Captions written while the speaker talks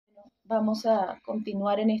Vamos a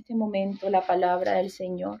continuar en este momento la palabra del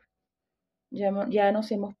Señor. Ya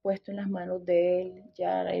nos hemos puesto en las manos de Él,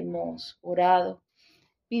 ya hemos orado,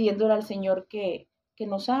 pidiéndole al Señor que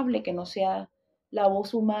nos hable, que no sea la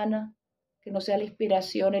voz humana, que no sea la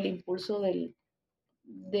inspiración, el impulso de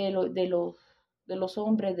los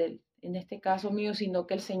hombres, en este caso mío, sino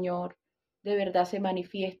que el Señor de verdad se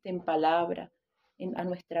manifieste en palabra a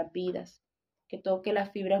nuestras vidas, que toque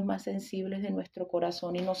las fibras más sensibles de nuestro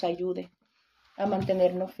corazón y nos ayude a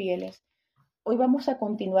mantenernos fieles. Hoy vamos a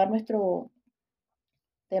continuar nuestro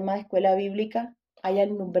tema de escuela bíblica, Haya,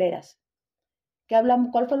 lumbreras. ¿Qué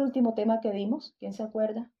hablamos? ¿Cuál fue el último tema que dimos? ¿Quién se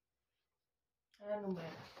acuerda?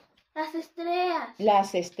 Las estrellas.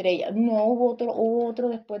 Las estrellas. No, hubo otro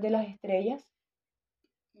después de las estrellas.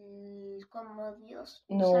 Como Dios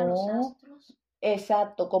usa los astros.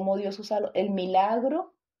 Exacto, como Dios usa el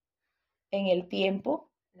milagro en el tiempo.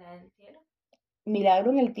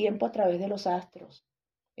 Milagro en el tiempo a través de los astros.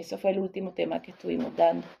 Eso fue el último tema que estuvimos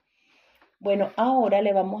dando. Bueno, ahora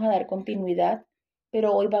le vamos a dar continuidad,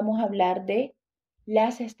 pero hoy vamos a hablar de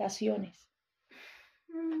las estaciones.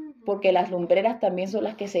 Porque las lumbreras también son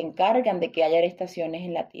las que se encargan de que haya estaciones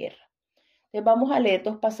en la tierra. Entonces vamos a leer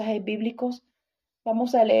dos pasajes bíblicos.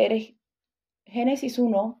 Vamos a leer Génesis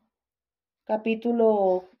 1,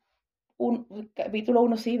 capítulo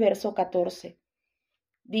 1, sí, verso 14.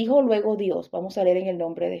 Dijo luego Dios, vamos a leer en el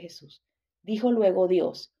nombre de Jesús. Dijo luego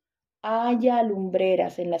Dios, haya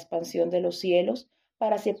lumbreras en la expansión de los cielos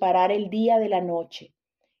para separar el día de la noche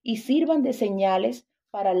y sirvan de señales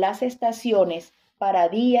para las estaciones, para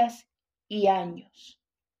días y años.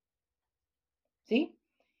 ¿Sí?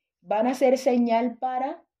 Van a ser señal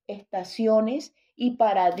para estaciones y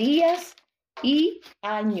para días y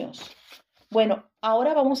años. Bueno,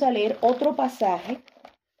 ahora vamos a leer otro pasaje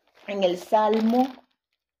en el Salmo.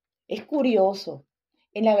 Es curioso.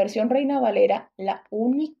 En la versión Reina Valera, la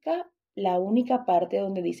única parte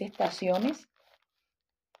donde dice estaciones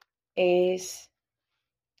es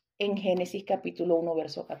en Génesis capítulo 1,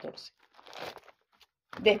 verso 14.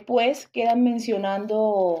 Después quedan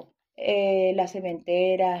mencionando la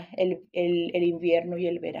sementera, el invierno y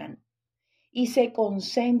el verano. Y se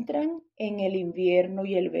concentran en el invierno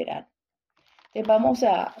y el verano. Entonces vamos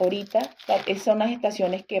ahorita, esas son las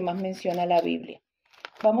estaciones que más menciona la Biblia.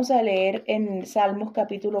 Vamos a leer en Salmos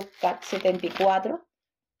capítulo 74,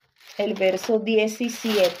 el verso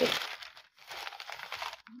 17.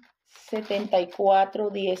 74,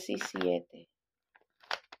 17.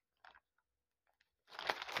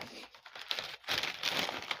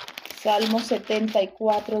 Salmo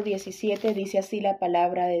 74, 17 dice así la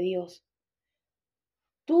palabra de Dios.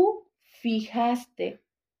 Tú fijaste,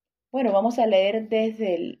 bueno, vamos a leer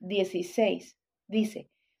desde el 16. Dice,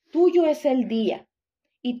 tuyo es el día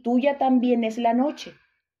y tuya también es la noche.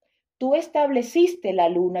 Tú estableciste la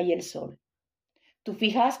luna y el sol. Tú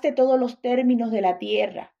fijaste todos los términos de la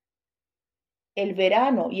tierra. El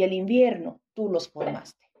verano y el invierno, tú los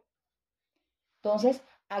formaste. Entonces,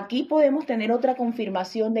 aquí podemos tener otra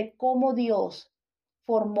confirmación de cómo Dios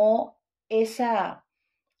formó esa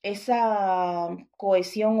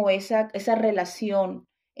cohesión o esa relación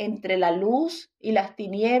entre la luz y las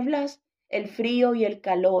tinieblas, el frío y el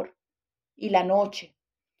calor, y la noche,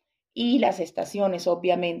 y las estaciones,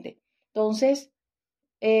 obviamente. Entonces,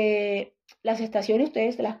 las estaciones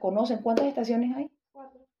ustedes las conocen. ¿Cuántas estaciones hay?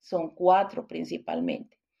 4. Son 4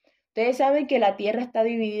 principalmente. Ustedes saben que la Tierra está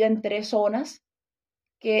dividida en 3 zonas,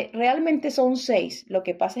 que realmente son 6. Lo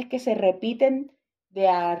que pasa es que se repiten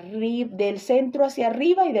del centro hacia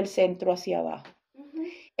arriba y del centro hacia abajo. Uh-huh.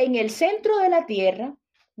 En el centro de la Tierra,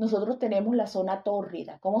 nosotros tenemos la zona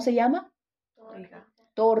tórrida. ¿Cómo se llama?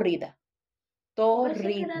 Tórrida.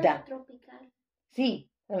 Tropical. Sí,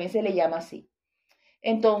 también se le llama así.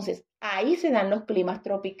 Entonces, ahí se dan los climas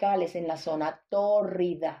tropicales en la zona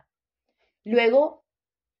tórrida. Luego,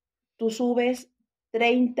 tú subes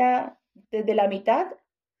 30, desde la mitad,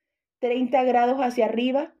 30 grados hacia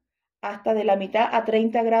arriba, hasta de la mitad a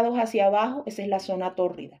 30 grados hacia abajo, esa es la zona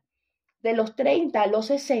tórrida. De los 30 a los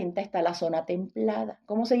 60 está la zona templada.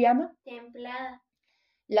 ¿Cómo se llama? Templada.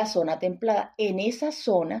 La zona templada. En esa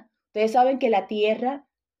zona, ustedes saben que la Tierra,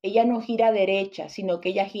 ella no gira derecha, sino que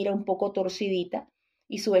ella gira un poco torcidita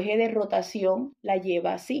y su eje de rotación la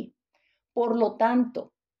lleva así. Por lo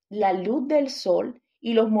tanto, la luz del sol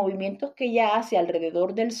y los movimientos que ella hace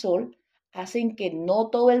alrededor del sol hacen que no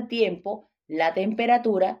todo el tiempo la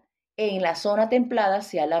temperatura en la zona templada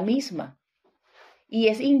sea la misma. Y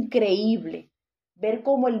es increíble ver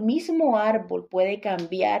cómo el mismo árbol puede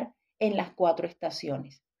cambiar en las 4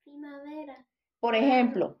 estaciones. Primavera. Por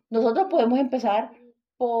ejemplo, nosotros podemos empezar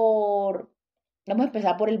por Vamos a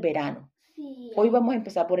empezar por el verano. Sí. Hoy vamos a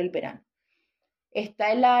empezar por el verano.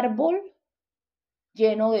 Está el árbol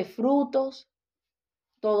lleno de frutos,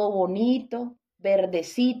 todo bonito,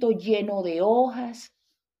 verdecito, lleno de hojas,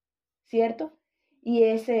 ¿cierto? Y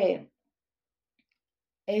ese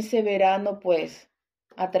verano pues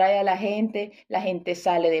atrae a la gente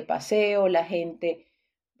sale de paseo,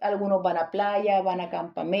 algunos van a playa, van a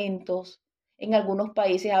campamentos. En algunos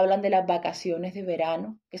países hablan de las vacaciones de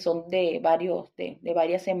verano, que son de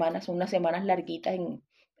varias semanas, son unas semanas larguitas en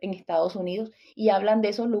Estados Unidos, y hablan de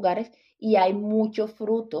esos lugares y hay mucho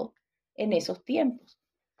fruto en esos tiempos.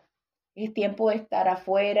 Es tiempo de estar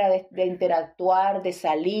afuera, de interactuar, de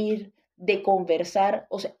salir, de conversar.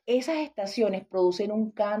 O sea, esas estaciones producen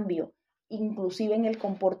un cambio, inclusive en el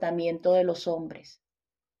comportamiento de los hombres.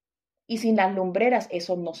 Y sin las lumbreras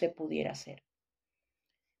eso no se pudiera hacer.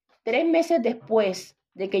 3 meses después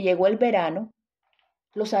de que llegó el verano,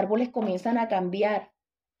 los árboles comienzan a cambiar.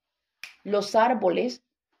 Los árboles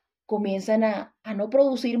comienzan a no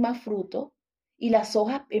producir más fruto y las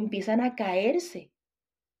hojas empiezan a caerse.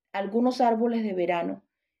 Algunos árboles de verano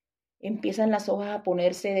empiezan las hojas a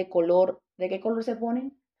ponerse de color. ¿De qué color se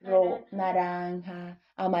ponen? Naranja,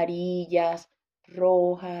 amarillas,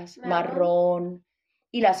 rojas, marrón.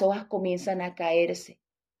 Y las hojas comienzan a caerse.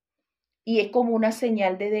 Y es como una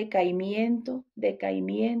señal de decaimiento.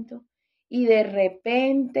 Y de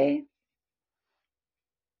repente,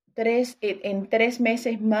 en 3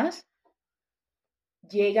 meses más,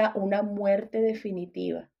 llega una muerte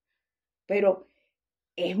definitiva. Pero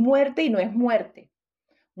es muerte y no es muerte.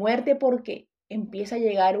 Muerte porque empieza a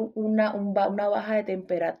llegar una baja de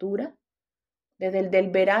temperatura. Desde el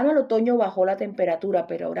verano al otoño bajó la temperatura,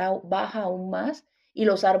 pero ahora baja aún más y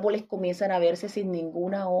los árboles comienzan a verse sin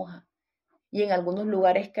ninguna hoja. Y en algunos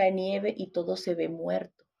lugares cae nieve y todo se ve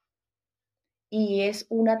muerto. Y es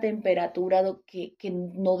una temperatura que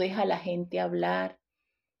no deja a la gente hablar,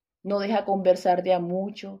 no deja conversar de a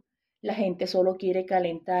mucho, la gente solo quiere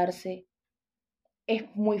calentarse.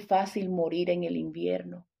 Es muy fácil morir en el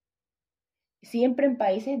invierno. Siempre en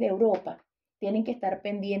países de Europa tienen que estar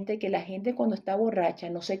pendientes que la gente cuando está borracha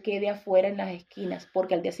no se quede afuera en las esquinas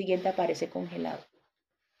porque al día siguiente aparece congelado.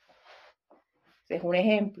 Ese es un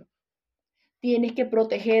ejemplo. Tienes que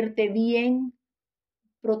protegerte bien,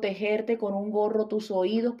 protegerte con un gorro tus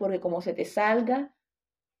oídos porque como se te salga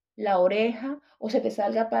la oreja o se te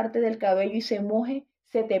salga parte del cabello y se moje,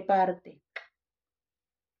 se te parte.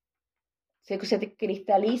 Se te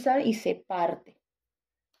cristaliza y se parte.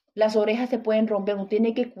 Las orejas se pueden romper, uno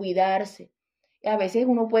tiene que cuidarse. A veces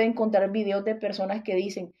uno puede encontrar videos de personas que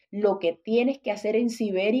dicen lo que tienes que hacer en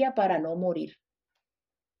Siberia para no morir.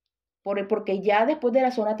 Porque ya después de la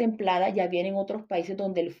zona templada ya vienen otros países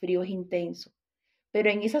donde el frío es intenso. Pero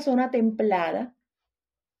en esa zona templada,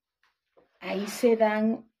 ahí se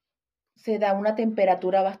da una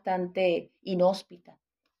temperatura bastante inhóspita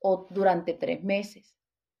o durante 3 meses.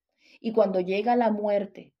 Y cuando llega la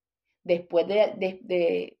muerte, después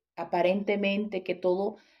de aparentemente que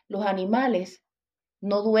todos los animales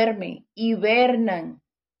no duermen, hibernan,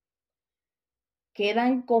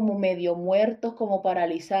 quedan como medio muertos, como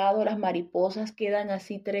paralizados, las mariposas quedan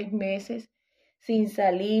así 3 meses sin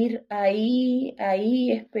salir, ahí,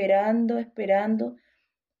 esperando,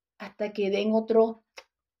 hasta que den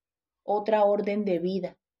otra orden de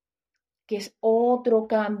vida, que es otro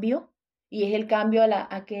cambio, y es el cambio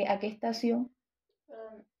 ¿a qué estación?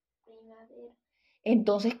 Primavera.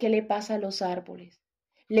 Entonces, ¿qué le pasa a los árboles?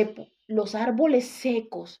 Los árboles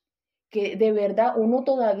secos, que de verdad uno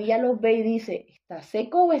todavía los ve y dice, ¿está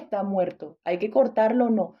seco o está muerto? ¿Hay que cortarlo o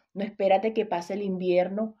no? No, espérate que pase el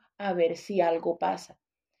invierno a ver si algo pasa.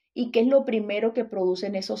 ¿Y qué es lo primero que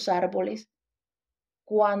producen esos árboles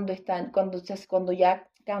cuando ya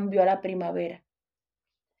cambió a la primavera?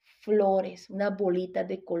 Flores, unas bolitas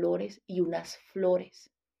de colores y unas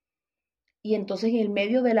flores. Y entonces en el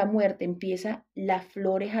medio de la muerte empiezan las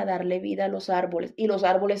flores a darle vida a los árboles y los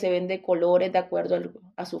árboles se ven de colores de acuerdo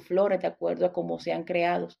a sus flores, de acuerdo a cómo sean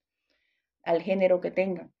creados, al género que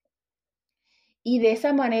tengan. Y de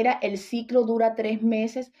esa manera el ciclo dura 3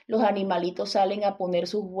 meses, los animalitos salen a poner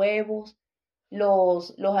sus huevos,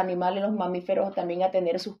 los animales, los mamíferos también a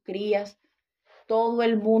tener sus crías, todo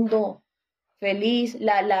el mundo feliz,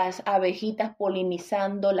 las abejitas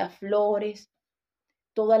polinizando las flores.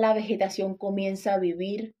 Toda la vegetación comienza a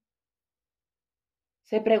vivir.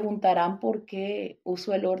 Se preguntarán por qué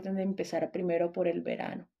uso el orden de empezar primero por el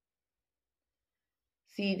verano.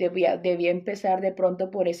 Sí, debía empezar de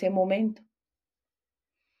pronto por ese momento.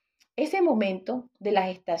 Ese momento de las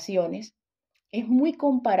estaciones es muy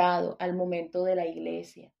comparado al momento de la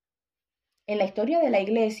iglesia. En la historia de la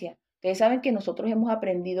iglesia, Ustedes saben que nosotros hemos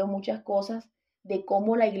aprendido muchas cosas de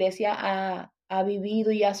cómo la iglesia ha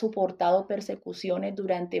vivido y ha soportado persecuciones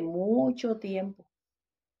durante mucho tiempo,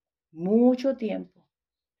 mucho tiempo.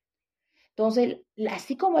 Entonces,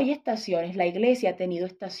 así como hay estaciones, la iglesia ha tenido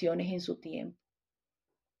estaciones en su tiempo.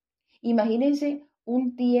 Imagínense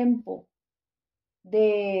un tiempo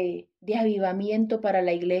de avivamiento para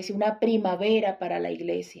la iglesia, una primavera para la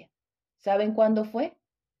iglesia. ¿Saben cuándo fue?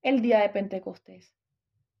 El día de Pentecostés.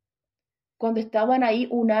 Cuando estaban ahí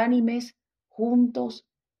unánimes, juntos,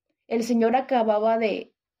 el Señor acababa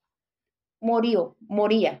de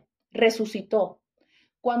moría, resucitó.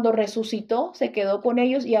 Cuando resucitó, se quedó con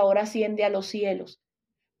ellos y ahora asciende a los cielos.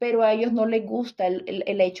 Pero a ellos no les gusta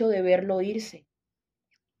el hecho de verlo irse.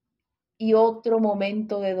 Y otro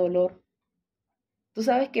momento de dolor. Tú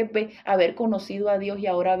sabes que haber conocido a Dios y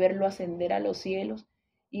ahora verlo ascender a los cielos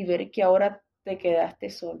y ver que ahora te quedaste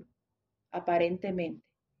solo, aparentemente.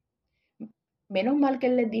 Menos mal que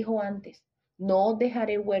Él les dijo antes, no os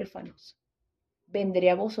dejaré huérfanos, vendré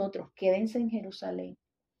a vosotros, quédense en Jerusalén.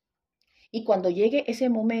 Y cuando llegue ese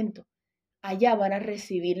momento, allá van a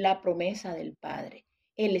recibir la promesa del Padre,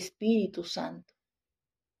 el Espíritu Santo.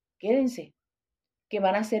 Quédense, que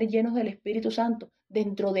van a ser llenos del Espíritu Santo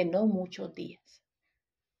dentro de no muchos días.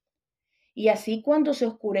 Y así cuando se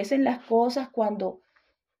oscurecen las cosas, cuando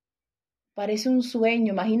parece un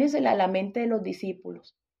sueño, imagínense la mente de los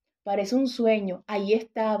discípulos, parece un sueño, ahí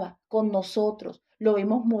estaba con nosotros, lo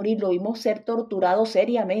vimos morir, lo vimos ser torturado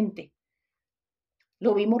seriamente,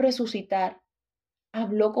 lo vimos resucitar,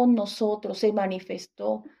 habló con nosotros, se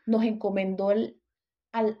manifestó, nos encomendó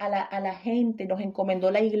a la gente, nos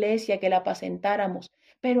encomendó la iglesia que la apacentáramos,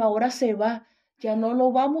 pero ahora se va, ya no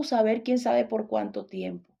lo vamos a ver quién sabe por cuánto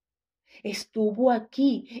tiempo. Estuvo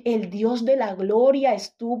aquí, el Dios de la gloria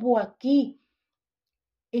estuvo aquí.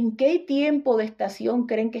 ¿En qué tiempo de estación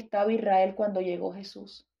creen que estaba Israel cuando llegó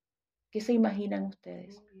Jesús? ¿Qué se imaginan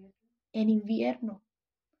ustedes? En invierno.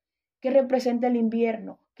 ¿Qué representa el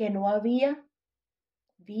invierno? Que no había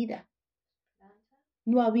vida,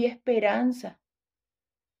 no había esperanza.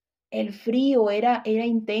 El frío era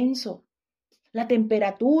intenso, la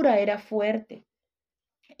temperatura era fuerte.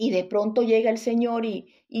 Y de pronto llega el Señor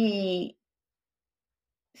y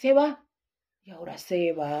se va. Y ahora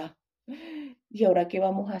se va. ¿Y ahora qué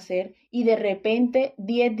vamos a hacer? Y de repente,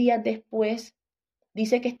 10 días después,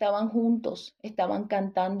 dice que estaban juntos, estaban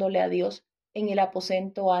cantándole a Dios en el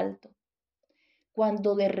aposento alto.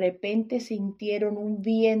 Cuando de repente sintieron un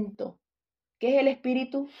viento. ¿Qué es el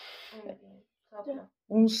espíritu?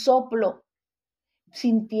 Un soplo.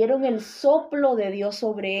 Sintieron el soplo de Dios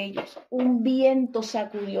sobre ellos. Un viento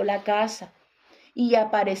sacudió la casa y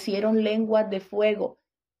aparecieron lenguas de fuego.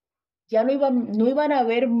 Ya no iban a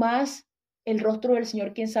ver más el rostro del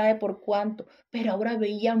Señor, quién sabe por cuánto, pero ahora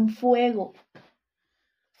veían fuego,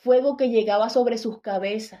 fuego que llegaba sobre sus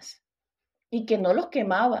cabezas y que no los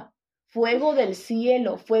quemaba, fuego del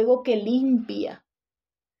cielo, fuego que limpia.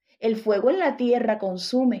 El fuego en la tierra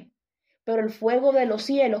consume, pero el fuego de los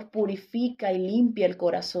cielos purifica y limpia el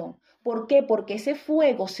corazón. ¿Por qué? Porque ese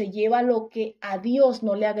fuego se lleva lo que a Dios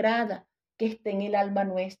no le agrada que esté en el alma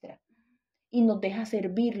nuestra y nos deja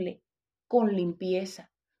servirle con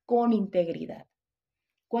limpieza, con integridad.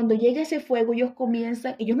 Cuando llega ese fuego, ellos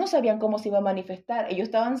no sabían cómo se iba a manifestar, ellos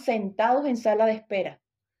estaban sentados en sala de espera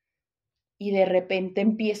y de repente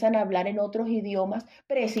empiezan a hablar en otros idiomas,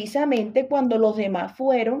 precisamente cuando los demás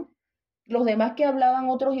que hablaban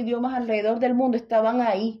otros idiomas alrededor del mundo estaban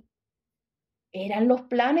ahí. Eran los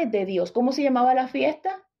planes de Dios. ¿Cómo se llamaba la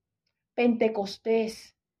fiesta?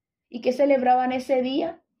 Pentecostés. ¿Y qué celebraban ese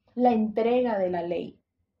día? La entrega de la ley.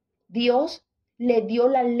 Dios le dio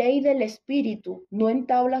la ley del Espíritu, no en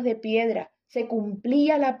tablas de piedra. Se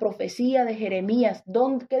cumplía la profecía de Jeremías.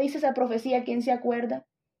 ¿Qué dice esa profecía? ¿Quién se acuerda?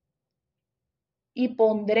 Y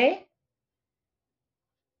pondré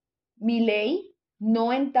mi ley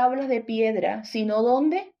no en tablas de piedra, sino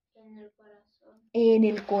 ¿dónde? En el corazón. En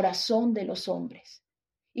el corazón de los hombres.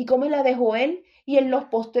 ¿Y cómo la dejó él? Y en los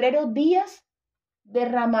postreros días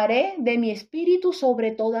derramaré de mi espíritu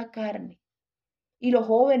sobre toda carne. Y los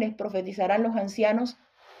jóvenes profetizarán, los ancianos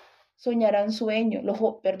soñarán sueños,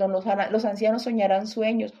 los ancianos soñarán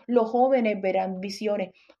sueños, los jóvenes verán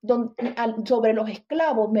visiones. Sobre los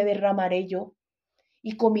esclavos me derramaré yo.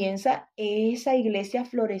 Y comienza esa iglesia a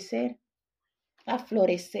florecer, a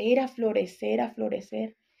florecer, a florecer, a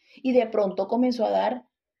florecer. Y de pronto comenzó a dar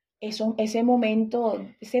ese momento,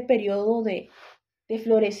 ese periodo de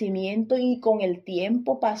florecimiento y con el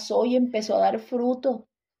tiempo pasó y empezó a dar fruto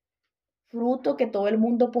que todo el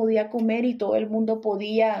mundo podía comer y todo el mundo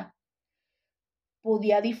podía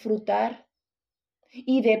disfrutar.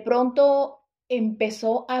 Y de pronto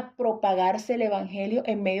empezó a propagarse el evangelio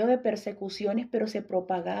en medio de persecuciones, pero se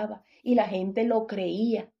propagaba y la gente lo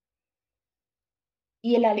creía.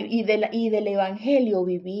 Y del evangelio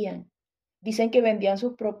vivían. Dicen que vendían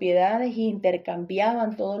sus propiedades y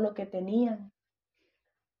intercambiaban todo lo que tenían.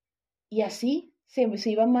 Y así se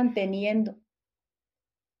iban manteniendo.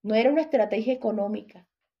 No era una estrategia económica,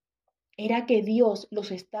 era que Dios los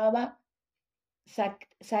estaba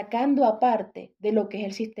sacando aparte de lo que es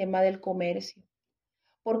el sistema del comercio.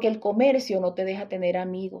 Porque el comercio no te deja tener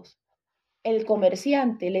amigos. El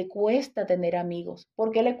comerciante le cuesta tener amigos.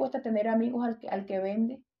 ¿Por qué le cuesta tener amigos al que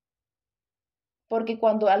vende? Porque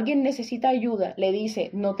cuando alguien necesita ayuda, le dice,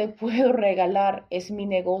 no te puedo regalar, es mi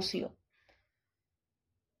negocio.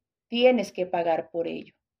 Tienes que pagar por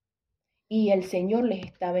ello. Y el Señor les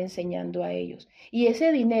estaba enseñando a ellos. Y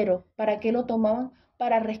ese dinero, ¿para qué lo tomaban?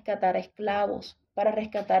 Para rescatar a esclavos, para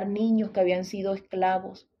rescatar niños que habían sido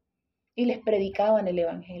esclavos. Y les predicaban el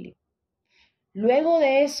Evangelio. Luego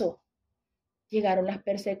de eso, llegaron las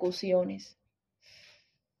persecuciones.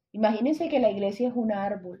 Imagínense que la iglesia es un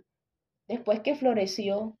árbol. Después que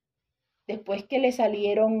floreció, después que le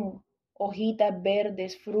salieron hojitas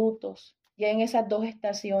verdes, frutos, ya en esas 2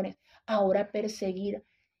 estaciones, ahora perseguir.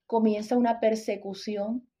 Comienza una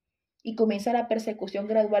persecución y comienza la persecución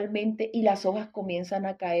gradualmente y las hojas comienzan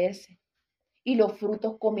a caerse y los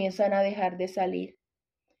frutos comienzan a dejar de salir.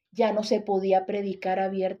 Ya no se podía predicar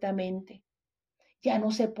abiertamente. Ya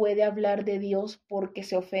no se puede hablar de Dios porque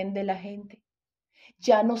se ofende la gente.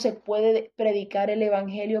 Ya no se puede predicar el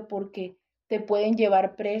evangelio porque te pueden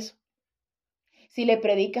llevar preso. Si le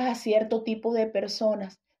predicas a cierto tipo de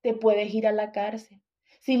personas, te puedes ir a la cárcel.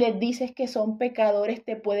 Si les dices que son pecadores,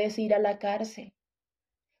 te puedes ir a la cárcel.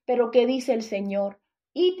 Pero ¿qué dice el Señor?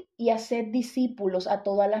 Id y haced discípulos a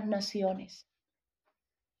todas las naciones.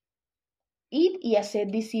 Id y haced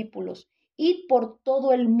discípulos. Id por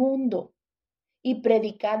todo el mundo y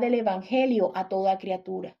predicad el evangelio a toda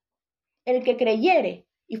criatura. El que creyere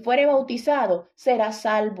y fuere bautizado será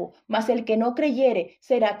salvo, mas el que no creyere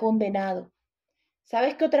será condenado.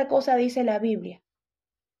 ¿Sabes qué otra cosa dice la Biblia?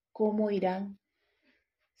 ¿Cómo irán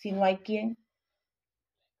si no hay quien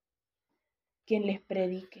les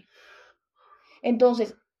predique?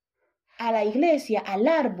 Entonces, a la iglesia, al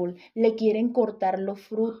árbol, le quieren cortar los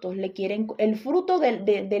frutos, el fruto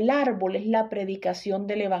del árbol es la predicación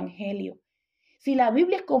del evangelio. Si la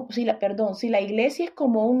Biblia es como, si la iglesia es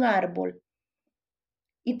como un árbol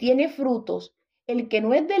y tiene frutos, el que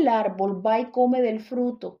no es del árbol va y come del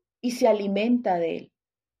fruto y se alimenta de él.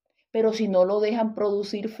 Pero si no lo dejan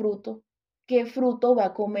producir fruto, ¿qué fruto va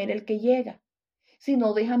a comer el que llega? Si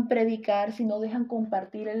no dejan predicar, si no dejan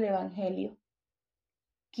compartir el evangelio,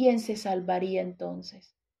 ¿quién se salvaría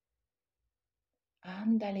entonces?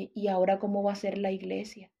 Ándale, ¿y ahora cómo va a ser la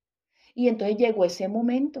iglesia? Y entonces llegó ese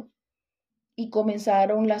momento y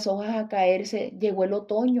comenzaron las hojas a caerse, llegó el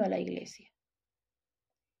otoño a la iglesia.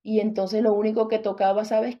 Y entonces lo único que tocaba,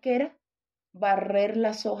 ¿sabes qué era? Barrer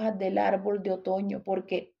las hojas del árbol de otoño,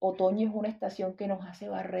 porque otoño es una estación que nos hace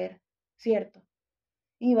barrer, ¿cierto?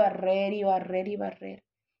 Y barrer y barrer y barrer.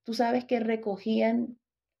 ¿Tú sabes qué recogían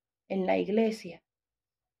en la iglesia?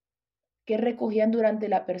 ¿Qué recogían durante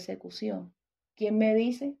la persecución? ¿Quién me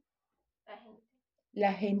dice? La gente.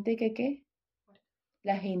 La gente que ¿qué?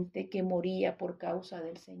 La gente que moría por causa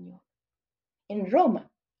del Señor. En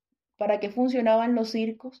Roma, ¿para qué funcionaban los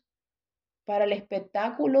circos? Para el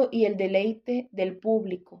espectáculo y el deleite del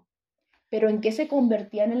público. Pero ¿en qué se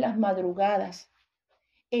convertían en las madrugadas?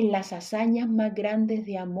 En las hazañas más grandes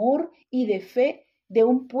de amor y de fe de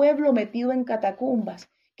un pueblo metido en catacumbas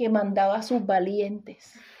que mandaba a sus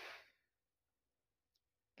valientes,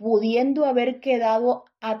 pudiendo haber quedado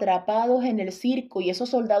atrapados en el circo y esos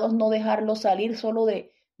soldados no dejarlos salir solo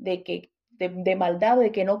de maldad,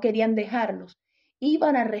 de que no querían dejarlos,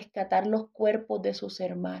 iban a rescatar los cuerpos de sus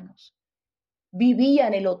hermanos.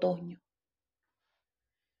 Vivían el otoño.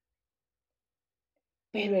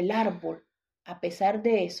 Pero el árbol, a pesar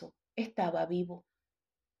de eso, estaba vivo.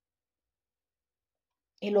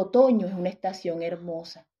 El otoño es una estación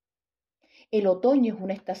hermosa. El otoño es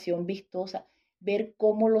una estación vistosa. Ver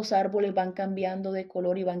cómo los árboles van cambiando de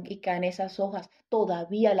color y caen esas hojas.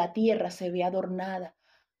 Todavía la tierra se ve adornada,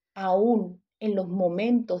 aún en los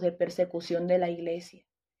momentos de persecución de la iglesia.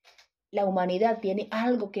 La humanidad tiene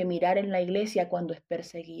algo que mirar en la iglesia cuando es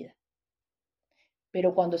perseguida.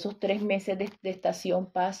 Pero cuando esos 3 meses de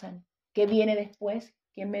estación pasan, ¿qué viene después?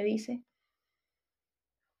 ¿Quién me dice?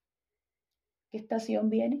 ¿Qué estación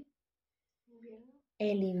viene? Invierno.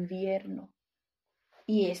 El invierno.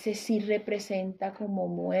 Y ese sí representa como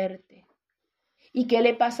muerte. ¿Y qué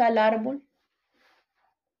le pasa al árbol?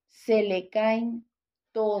 se le caen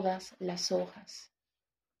todas las hojas.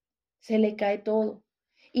 Se le cae todo.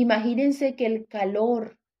 Imagínense que el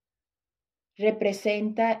calor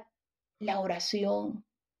representa la oración.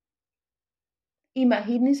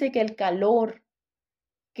 Imagínense que el calor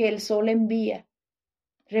que el sol envía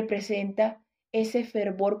representa ese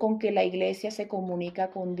fervor con que la iglesia se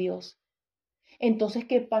comunica con Dios. Entonces,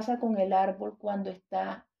 ¿qué pasa con el árbol cuando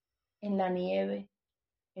está en la nieve,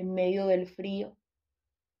 en medio del frío?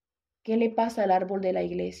 ¿Qué le pasa al árbol de la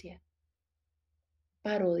iglesia?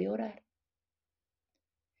 Paró de orar.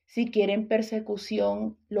 Si quieren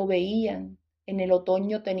persecución, lo veían. En el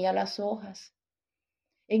otoño tenía las hojas.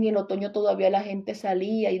 En el otoño todavía la gente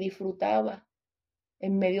salía y disfrutaba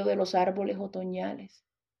en medio de los árboles otoñales.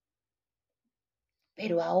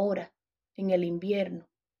 Pero ahora, en el invierno,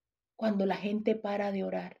 cuando la gente para de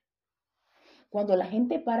orar,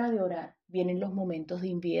 vienen los momentos de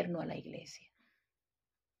invierno a la iglesia.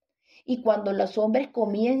 Y cuando los hombres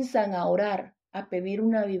comienzan a orar, a pedir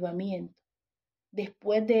un avivamiento,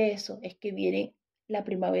 después de eso es que viene la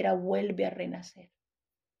primavera, vuelve a renacer.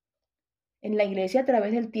 En la iglesia a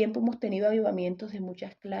través del tiempo hemos tenido avivamientos de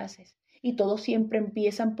muchas clases y todos siempre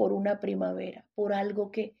empiezan por una primavera, por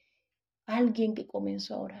alguien que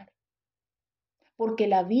comenzó a orar. Porque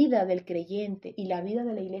la vida del creyente y la vida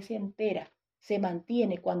de la iglesia entera se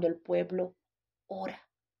mantiene cuando el pueblo ora.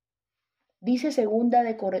 Dice segunda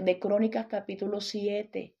de Crónicas capítulo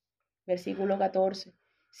 7, versículo 14.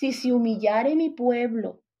 Si se humillare mi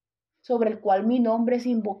pueblo, sobre el cual mi nombre es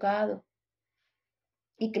invocado,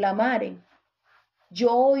 y clamaren,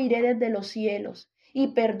 yo oiré desde los cielos y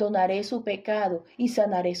perdonaré su pecado y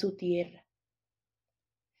sanaré su tierra.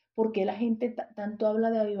 ¿Por qué la gente tanto habla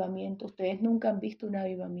de avivamiento? Ustedes nunca han visto un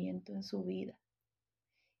avivamiento en su vida.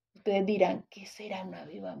 Ustedes dirán, ¿qué será un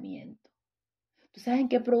avivamiento? ¿Ustedes saben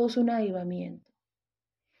qué produce un avivamiento?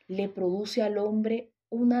 Le produce al hombre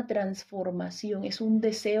una transformación, es un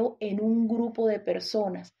deseo en un grupo de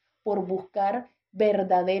personas por buscar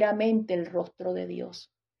verdaderamente el rostro de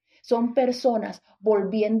Dios. Son personas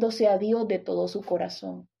volviéndose a Dios de todo su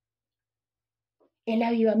corazón. El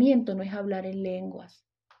avivamiento no es hablar en lenguas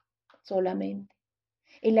solamente.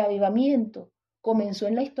 El avivamiento comenzó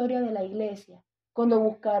en la historia de la iglesia, cuando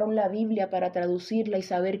buscaron la Biblia para traducirla y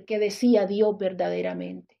saber qué decía Dios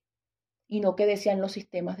verdaderamente, y no qué decían los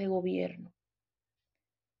sistemas de gobierno.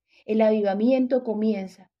 El avivamiento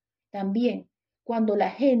comienza también cuando la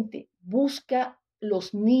gente busca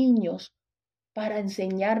los niños para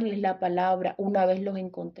enseñarles la palabra una vez los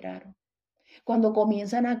encontraron. Cuando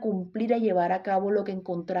comienzan a cumplir, a llevar a cabo lo que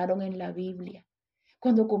encontraron en la Biblia.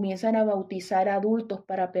 Cuando comienzan a bautizar a adultos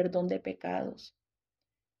para perdón de pecados.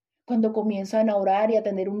 Cuando comienzan a orar y a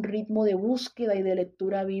tener un ritmo de búsqueda y de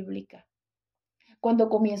lectura bíblica. Cuando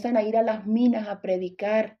comienzan a ir a las minas a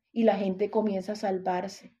predicar y la gente comienza a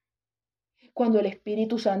salvarse. Cuando el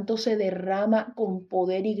Espíritu Santo se derrama con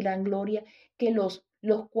poder y gran gloria, que los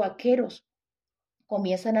cuaqueros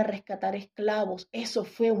comienzan a rescatar esclavos. Eso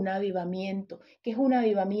fue un avivamiento. ¿Qué es un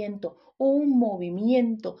avivamiento? Un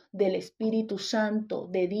movimiento del Espíritu Santo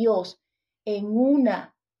de Dios en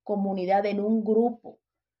una comunidad, en un grupo,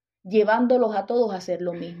 llevándolos a todos a hacer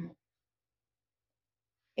lo mismo.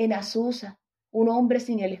 En Azusa, un hombre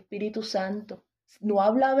sin el Espíritu Santo, no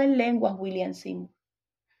hablaba en lenguas, William Seymour,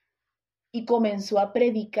 y comenzó a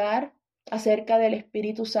predicar acerca del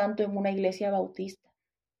Espíritu Santo en una iglesia bautista,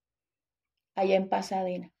 allá en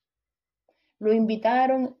Pasadena. Lo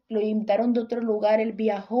invitaron de otro lugar, él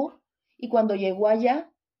viajó y cuando llegó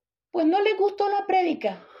allá, pues no le gustó la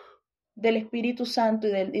prédica del Espíritu Santo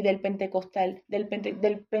y del Pentecostal, del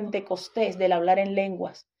Pentecostés, del hablar en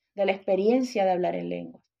lenguas, de la experiencia de hablar en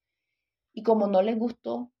lenguas. Y como no les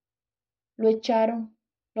gustó, lo echaron,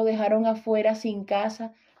 lo dejaron afuera sin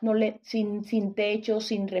casa, sin techo,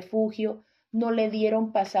 sin refugio, no le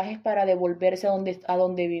dieron pasajes para devolverse a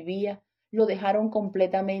donde vivía, lo dejaron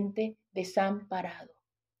completamente desamparado.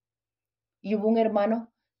 Y hubo un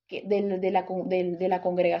hermano de la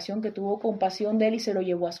congregación que tuvo compasión de él y se lo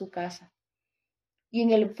llevó a su casa. Y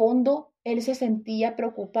en el fondo él se sentía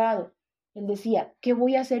preocupado. Él decía, ¿qué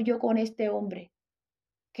voy a hacer yo con este hombre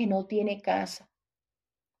que no tiene casa,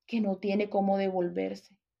 que no tiene cómo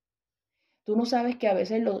devolverse? Tú no sabes que a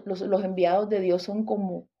veces los enviados de Dios son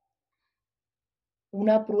como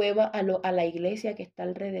una prueba a la iglesia que está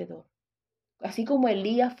alrededor. Así como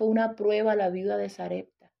Elías fue una prueba a la viuda de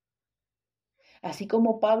Sarepta. Así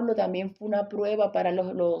como Pablo también fue una prueba para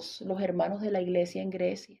los hermanos de la iglesia en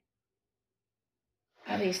Grecia.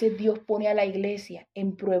 A veces Dios pone a la iglesia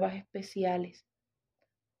en pruebas especiales,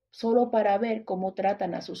 solo para ver cómo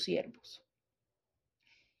tratan a sus siervos.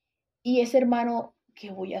 Y ese hermano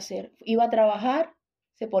 ¿qué voy a hacer? Iba a trabajar,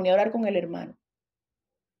 se ponía a orar con el hermano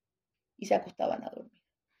y se acostaban a dormir.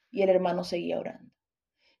 Y el hermano seguía orando.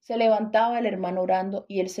 Se levantaba el hermano orando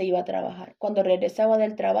y él se iba a trabajar. Cuando regresaba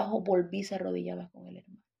del trabajo, volví y se arrodillaba con el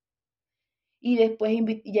hermano. Y después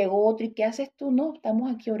llegó otro, ¿y qué haces tú? No,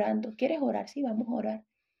 estamos aquí orando. ¿Quieres orar? Sí, vamos a orar.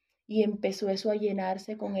 Y empezó eso a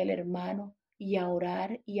llenarse con el hermano y a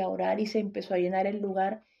orar y se empezó a llenar el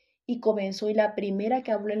lugar y comenzó. Y la primera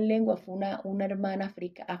que habló en lengua fue una hermana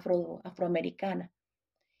afroamericana.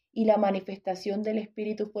 Y la manifestación del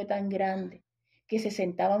Espíritu fue tan grande que se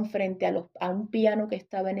sentaban frente a un piano que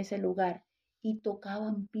estaba en ese lugar y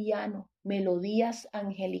tocaban piano, melodías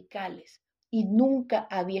angelicales. Y nunca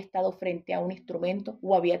había estado frente a un instrumento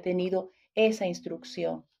o había tenido esa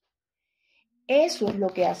instrucción. Eso es lo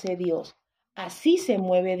que hace Dios. Así se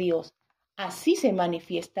mueve Dios. Así se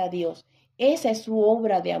manifiesta Dios. Esa es su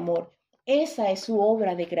obra de amor. Esa es su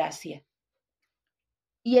obra de gracia.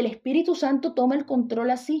 Y el Espíritu Santo toma el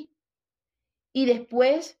control así. Y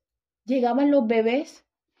después llegaban los bebés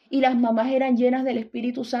y las mamás eran llenas del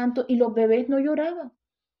Espíritu Santo y los bebés no lloraban.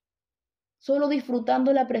 Solo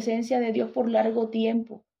disfrutando la presencia de Dios por largo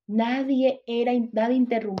tiempo. Nadie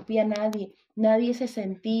interrumpía a nadie. Nadie se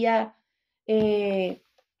sentía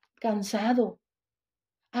cansado.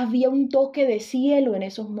 Había un toque de cielo en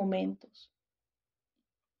esos momentos.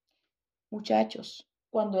 Muchachos,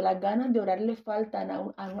 cuando las ganas de orar le faltan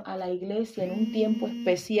a la iglesia en un tiempo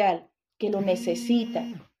especial que lo necesita,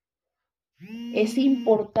 es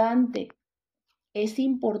importante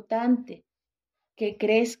que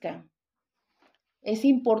crezcan. Es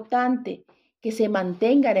importante que se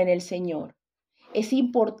mantengan en el Señor. Es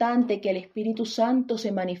importante que el Espíritu Santo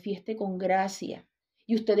se manifieste con gracia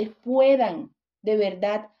y ustedes puedan de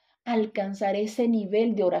verdad alcanzar ese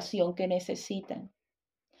nivel de oración que necesitan.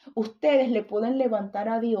 Ustedes le pueden levantar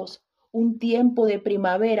a Dios un tiempo de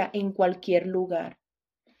primavera en cualquier lugar.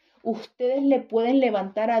 Ustedes le pueden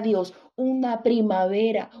levantar a Dios una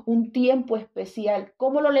primavera, un tiempo especial.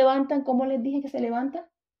 ¿Cómo lo levantan? ¿Cómo les dije que se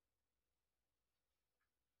levanta?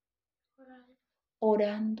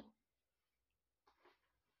 Orando.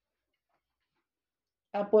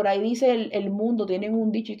 Por ahí dice el mundo, tienen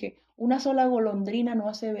un dicho que una sola golondrina no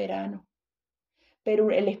hace verano.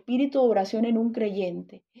 Pero el espíritu de oración en un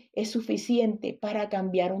creyente es suficiente para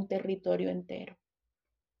cambiar un territorio entero.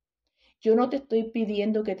 Yo no te estoy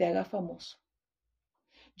pidiendo que te hagas famoso.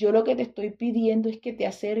 Yo lo que te estoy pidiendo es que te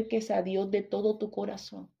acerques a Dios de todo tu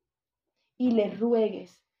corazón y le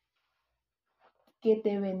ruegues que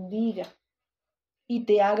te bendiga y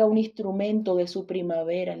te haga un instrumento de su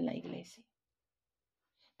primavera en la iglesia.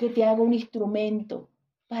 Que te haga un instrumento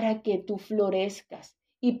para que tú florezcas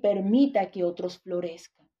y permita que otros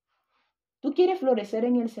florezcan. Tú quieres florecer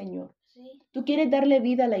en el Señor. Sí. Tú quieres darle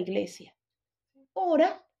vida a la iglesia.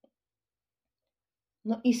 Ora.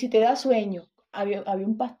 No, y si te da sueño, había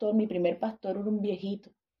un pastor, mi primer pastor era un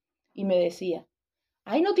viejito, y me decía,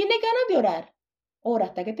 ay, ¿no tienes ganas de orar? Ora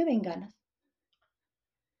hasta que te den ganas.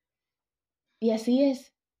 Y así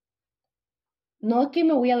es. No es que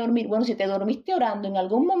me voy a dormir. Bueno, si te dormiste orando, en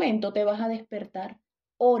algún momento te vas a despertar.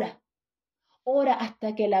 Ora. Ora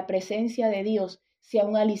hasta que la presencia de Dios sea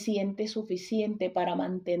un aliciente suficiente para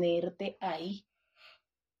mantenerte ahí.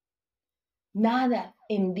 Nada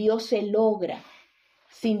en Dios se logra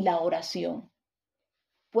sin la oración.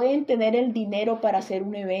 Pueden tener el dinero para hacer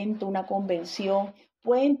un evento, una convención,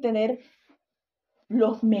 pueden tener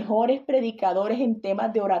los mejores predicadores en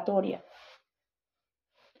temas de oratoria,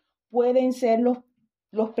 pueden ser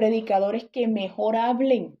los predicadores que mejor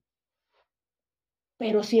hablen,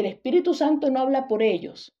 pero si el Espíritu Santo no habla por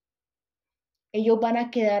ellos van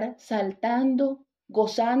a quedar saltando,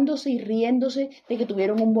 gozándose y riéndose de que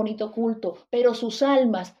tuvieron un bonito culto, pero sus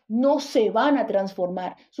almas no se van a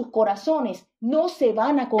transformar, sus corazones no se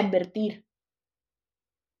van a convertir.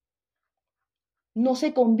 No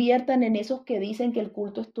se conviertan en esos que dicen que el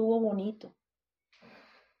culto estuvo bonito.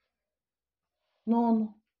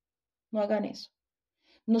 No hagan eso.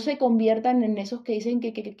 No se conviertan en esos que dicen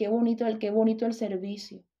que qué bonito el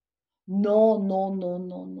servicio.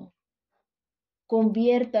 No.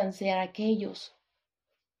 Conviértanse en aquellos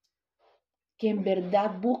que en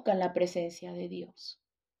verdad buscan la presencia de Dios.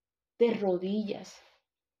 De rodillas,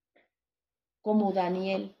 como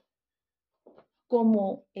Daniel,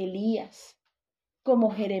 como Elías,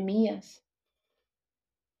 como Jeremías.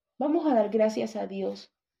 Vamos a dar gracias a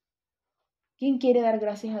Dios. ¿Quién quiere dar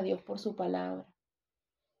gracias a Dios por su palabra?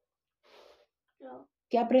 Yo.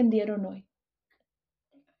 ¿Qué aprendieron hoy?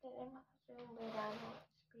 Tenemos que hacer un verano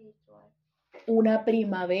espiritual. Una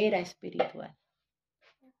primavera espiritual.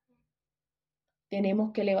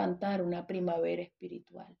 Tenemos que levantar una primavera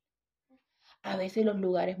espiritual. A veces los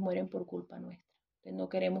lugares mueren por culpa nuestra. Entonces no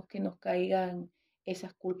queremos que nos caigan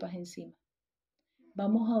esas culpas encima.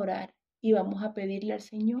 Vamos a orar y vamos a pedirle al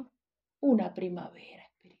Señor una primavera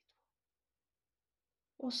espiritual.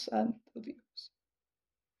 Oh Santo Dios,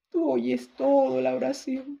 tú oyes toda la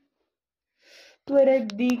oración. Tú eres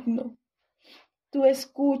digno. Tú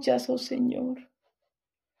escuchas, oh Señor,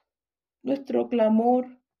 nuestro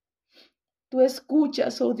clamor. Tú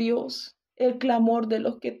escuchas, oh Dios, el clamor de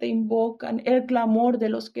los que te invocan, el clamor de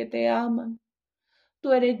los que te aman.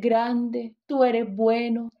 Tú eres grande, tú eres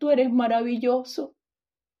bueno, tú eres maravilloso.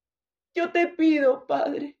 Yo te pido,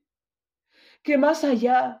 Padre, que más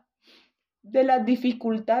allá de las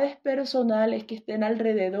dificultades personales que estén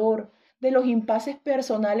alrededor, de los impases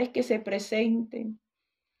personales que se presenten,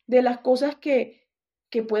 de las cosas que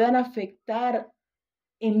puedan afectar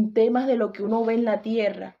en temas de lo que uno ve en la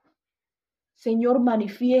tierra, Señor,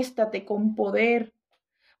 manifiéstate con poder,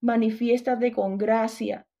 manifiéstate con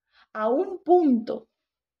gracia, a un punto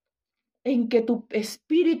en que tu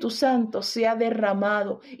Espíritu Santo sea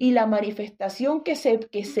derramado y la manifestación que se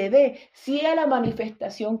dé sea la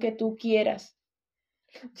manifestación que tú quieras.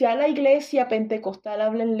 Ya la iglesia pentecostal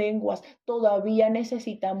habla en lenguas, todavía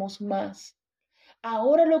necesitamos más.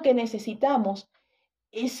 Ahora lo que necesitamos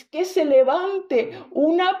es que se levante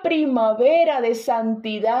una primavera de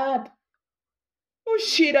santidad.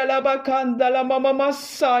 Ushira la bacanda, la mamá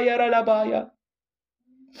masaya la vaya.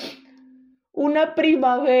 Una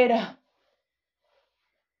primavera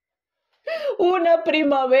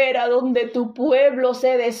donde tu pueblo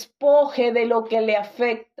se despoje de lo que le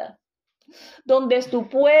afecta, donde tu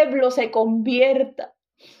pueblo se convierta,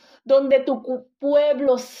 donde tu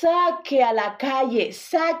pueblo saque a la calle,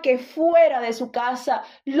 saque fuera de su casa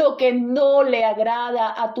lo que no le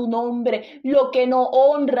agrada a tu nombre, lo que no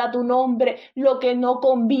honra tu nombre, lo que no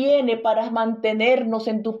conviene para mantenernos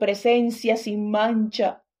en tu presencia sin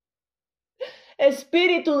mancha.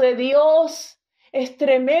 Espíritu de Dios,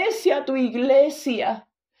 estremece a tu iglesia,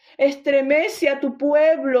 estremece a tu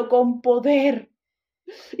pueblo con poder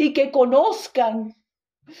y que conozcan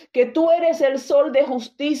que tú eres el sol de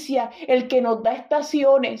justicia, el que nos da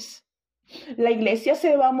estaciones. La iglesia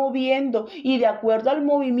se va moviendo y de acuerdo al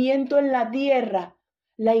movimiento en la tierra,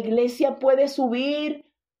 la iglesia puede subir,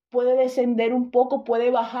 puede descender un poco, puede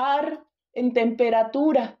bajar en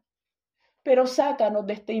temperatura. Pero sácanos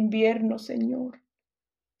de este invierno, Señor.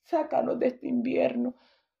 Sácanos de este invierno.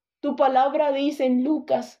 Tu palabra dice en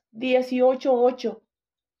Lucas 18:8.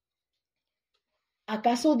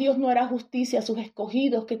 ¿Acaso Dios no hará justicia a sus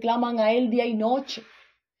escogidos que claman a Él día y noche?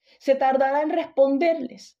 ¿Se tardará en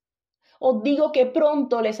responderles? Os digo que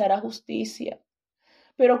pronto les hará justicia.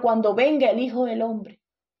 Pero cuando venga el Hijo del Hombre,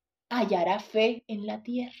 hallará fe en la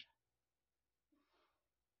tierra.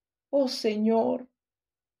 Oh Señor,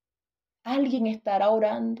 alguien estará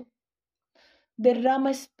orando.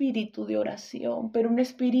 Derrama espíritu de oración, pero un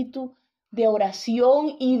espíritu de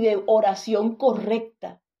oración y de oración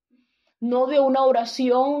correcta. No de una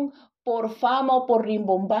oración por fama o por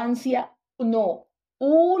rimbombancia, no.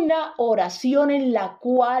 Una oración en la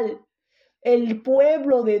cual el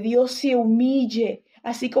pueblo de Dios se humille,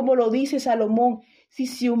 así como lo dice Salomón. Si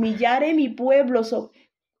se humillare mi pueblo,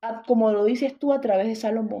 como lo dices tú a través de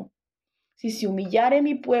Salomón, si se humillare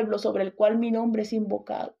mi pueblo sobre el cual mi nombre es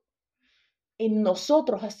invocado, en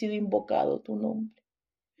nosotros ha sido invocado tu nombre.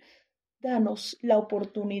 Danos la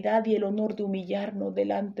oportunidad y el honor de humillarnos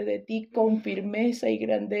delante de ti con firmeza y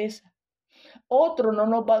grandeza. Otro no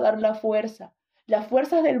nos va a dar la fuerza. Las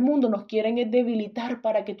fuerzas del mundo nos quieren debilitar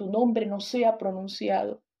para que tu nombre no sea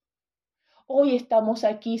pronunciado. Hoy estamos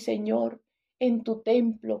aquí, Señor, en tu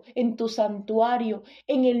templo, en tu santuario,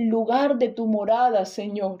 en el lugar de tu morada,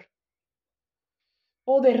 Señor.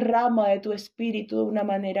 Oh, derrama de tu espíritu de una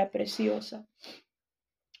manera preciosa.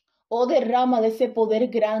 Oh, derrama de ese poder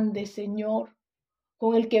grande, Señor,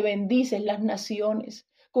 con el que bendices las naciones,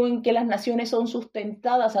 con el que las naciones son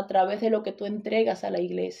sustentadas a través de lo que tú entregas a la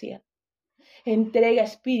iglesia. Entrega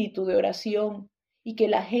espíritu de oración y que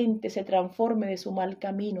la gente se transforme de su mal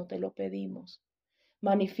camino, te lo pedimos.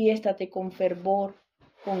 Manifiéstate con fervor,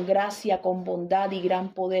 con gracia, con bondad y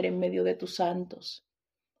gran poder en medio de tus santos.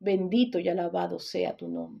 Bendito y alabado sea tu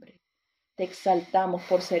nombre. Te exaltamos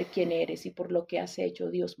por ser quien eres y por lo que has hecho,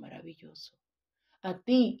 Dios maravilloso. A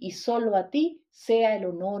ti y solo a ti sea el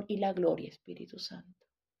honor y la gloria, Espíritu Santo.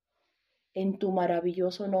 En tu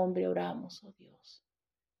maravilloso nombre oramos, oh Dios.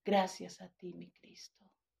 Gracias a ti, mi Cristo.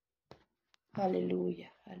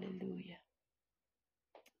 Aleluya, aleluya.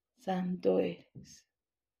 Santo eres.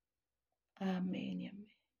 Amén y amén.